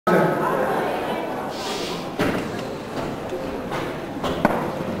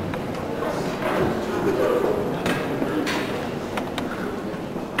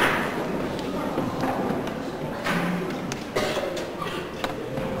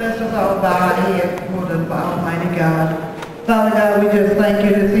Let's just all bow our heads before the Almighty God. Father God, we just thank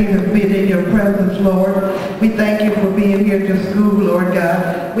you this evening for being in your presence, Lord. We thank you for being here to school, Lord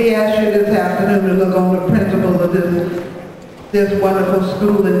God. We ask you this afternoon to look on the principles of this wonderful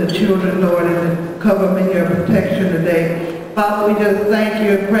school and the children, Lord, and to cover them in your protection today. Father, we just thank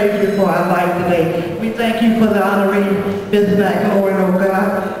you and praise you for our life today. We thank you for the honorary Ms. McLaurin, oh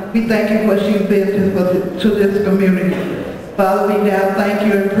God. We thank you for what she's been to this community. Father, we now thank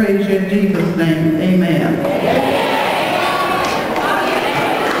you and praise you in Jesus' name. Amen.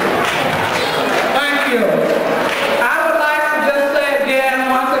 Thank you. I would like to just say again,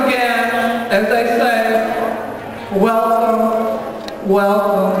 once again, as they say, welcome,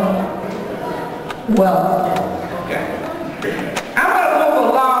 welcome, welcome. Okay. I'm going to move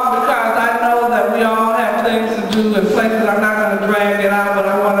along because I know that we all have things to do and places. I'm not going to drag it out, but I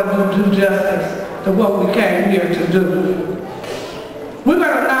want to do justice to what we came here to do. We're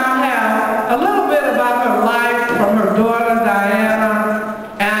going to now have a little bit about her life from her daughter, Diana,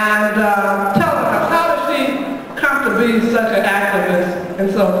 and tell us how did she come to be such an activist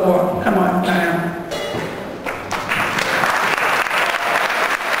and so forth. Come on, Diana.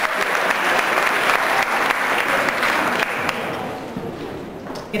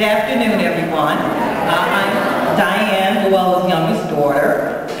 Good afternoon, everyone. I'm Diane, Luella's youngest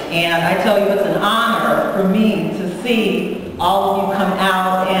daughter, and I tell you it's an honor for me to see all of you come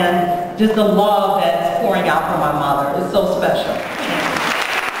out and just the love that's pouring out from my mother. It's so special.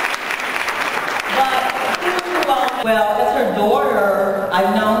 But well, as her daughter,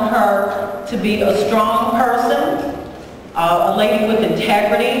 I've known her to be a strong person, a lady with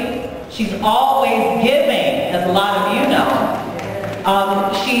integrity. She's always giving, as a lot of you know.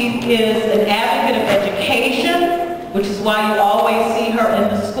 She is an advocate of education, which is why you always see her in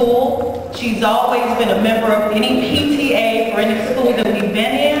the school. She's always been a member of any PTA for any school that we've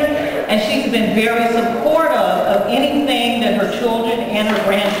been in, and she's been very supportive of anything that her children and her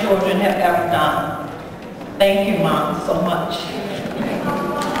grandchildren have ever done. Thank you, Mom, so much.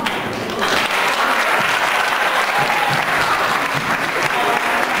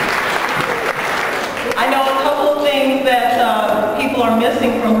 I know a couple of things that people are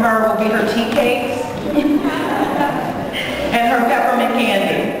missing from her will be her tea cakes and her peppermint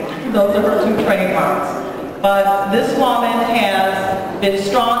candy. Those are her two trademarks. But this woman has been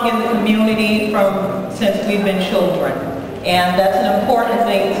strong in the community since we've been children. And that's an important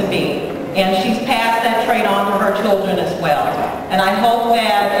thing to be. And she's passed that trait on to her children as well. And I hope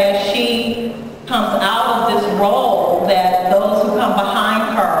that as she comes out of this role, that those who come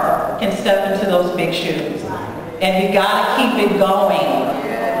behind her can step into those big shoes. And you gotta keep it going,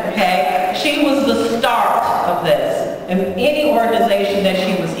 okay? She was the start of this in any organization that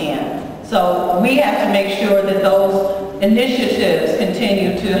she was in. So we have to make sure that those initiatives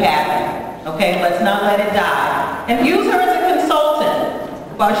continue to happen, okay? Let's not let it die. And use her as a consultant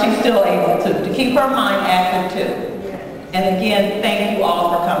while she's still able to keep her mind active too. And again, thank you all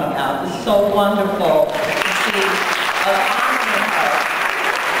for coming out. It's so wonderful to see us honoring her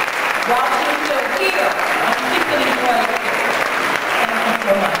while she's still here. I'm particularly grateful. Thank you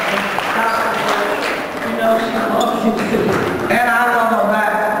so much. You know she loves you too. And I love her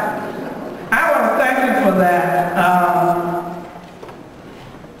back. I want to thank you for that.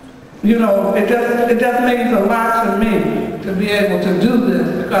 You know, it just means a lot to me to be able to do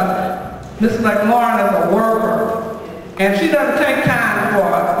this because Ms. McLaurin is a worker. And she doesn't take time for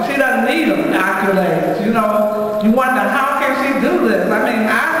it. She doesn't need them accolades. You know, you wonder, how can she do this? I mean,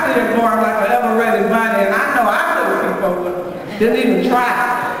 I see her going like an ever-ready bunny, and I know I couldn't keep up with her. Didn't even try.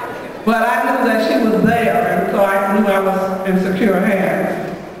 But I knew that she was there, and so I knew I was in secure hands.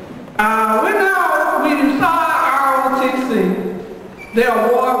 We saw ROTC, they're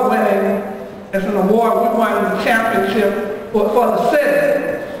award-winning. It's an award. We won the championship for the city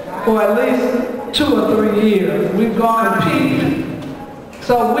for at least 2 or 3 years. We've gone and peaked.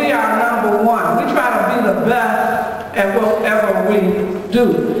 So we are number one. We try to be the best at whatever we do.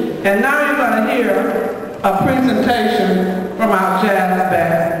 And now you're going to hear a presentation from our jazz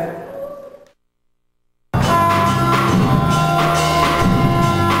band.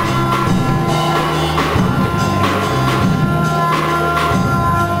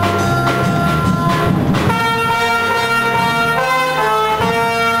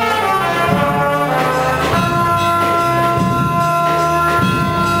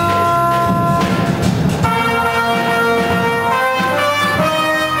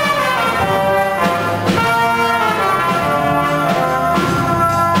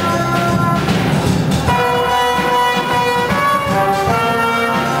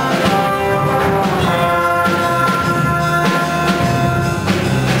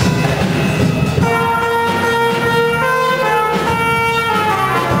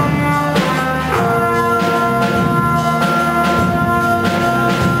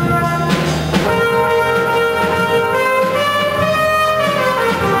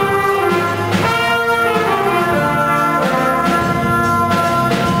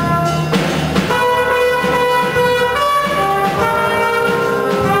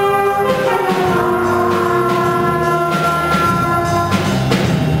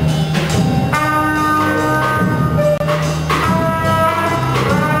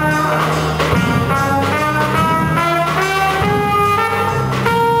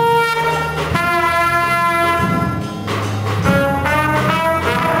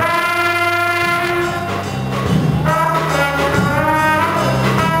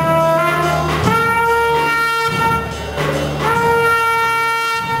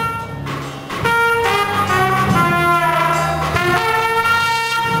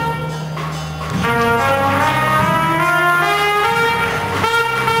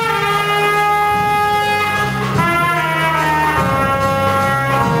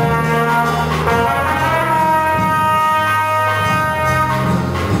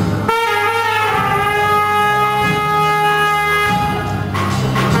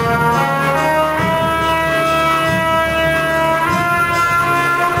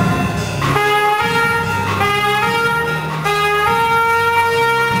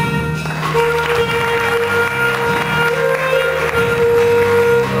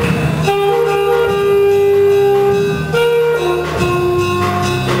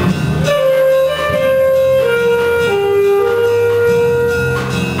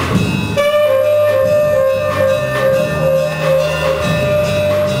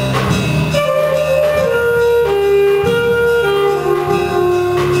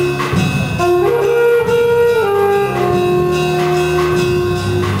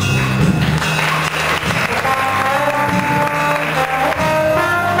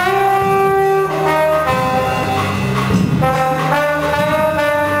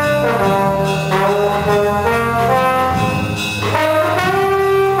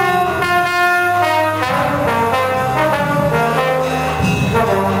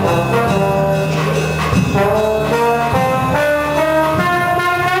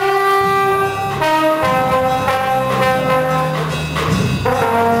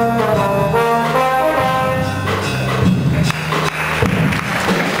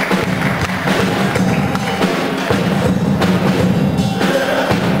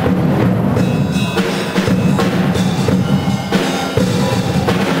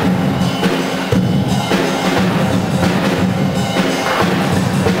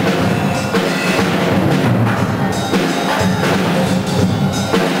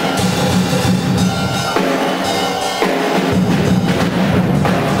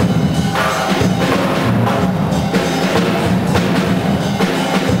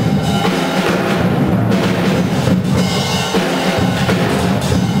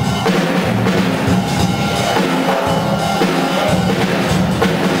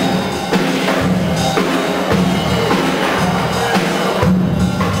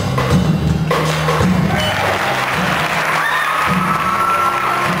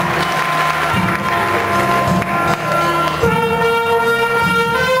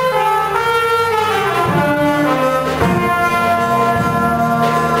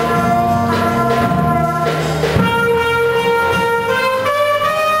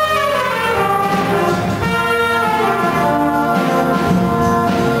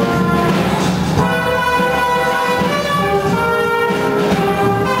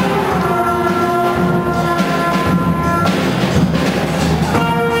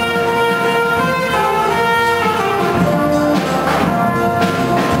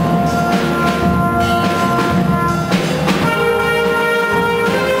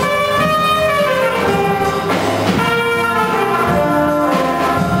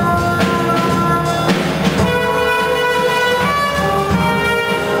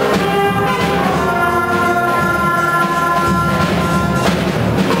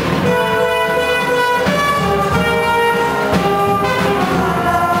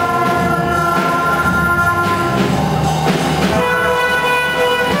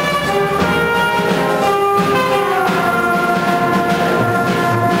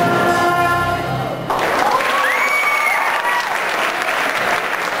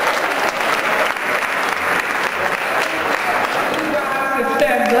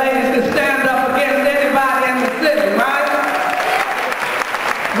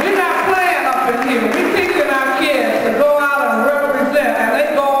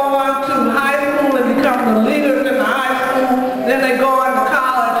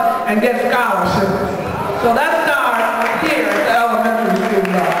 and get scholarships. So that starts here at the elementary school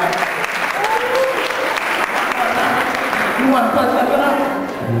level. You want to put something up?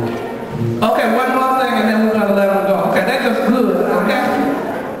 Okay, one more thing and then we're going to let them go. Okay, that's just good, okay?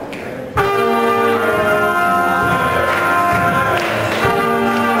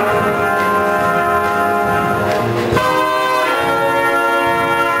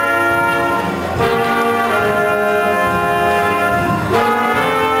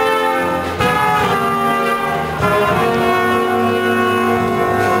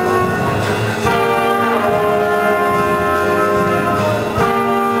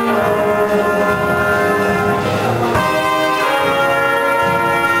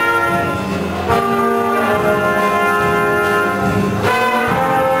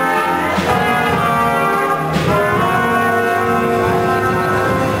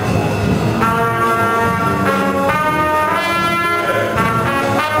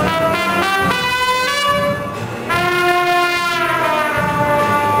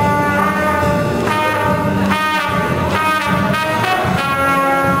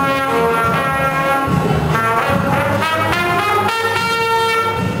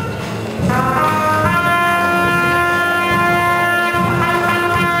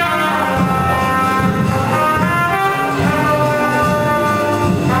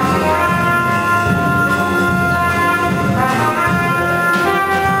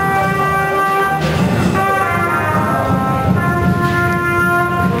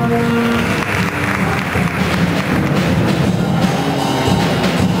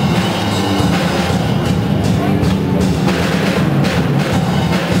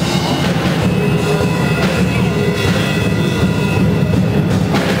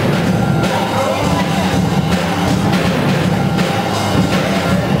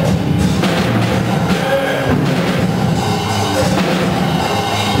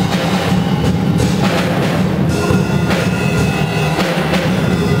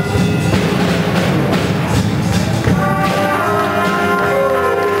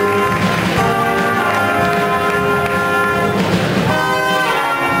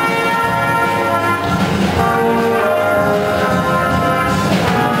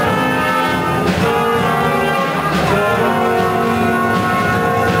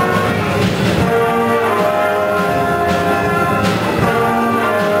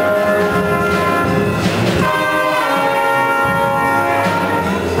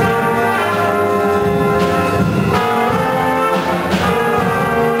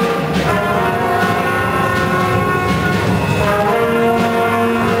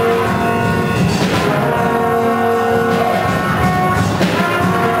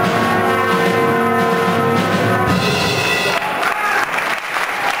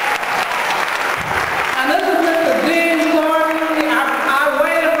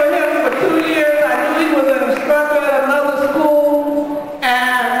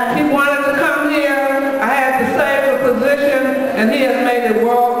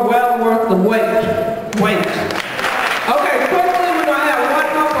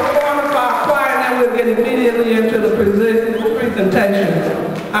 Immediately into the presentation,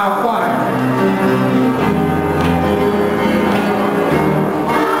 our choir.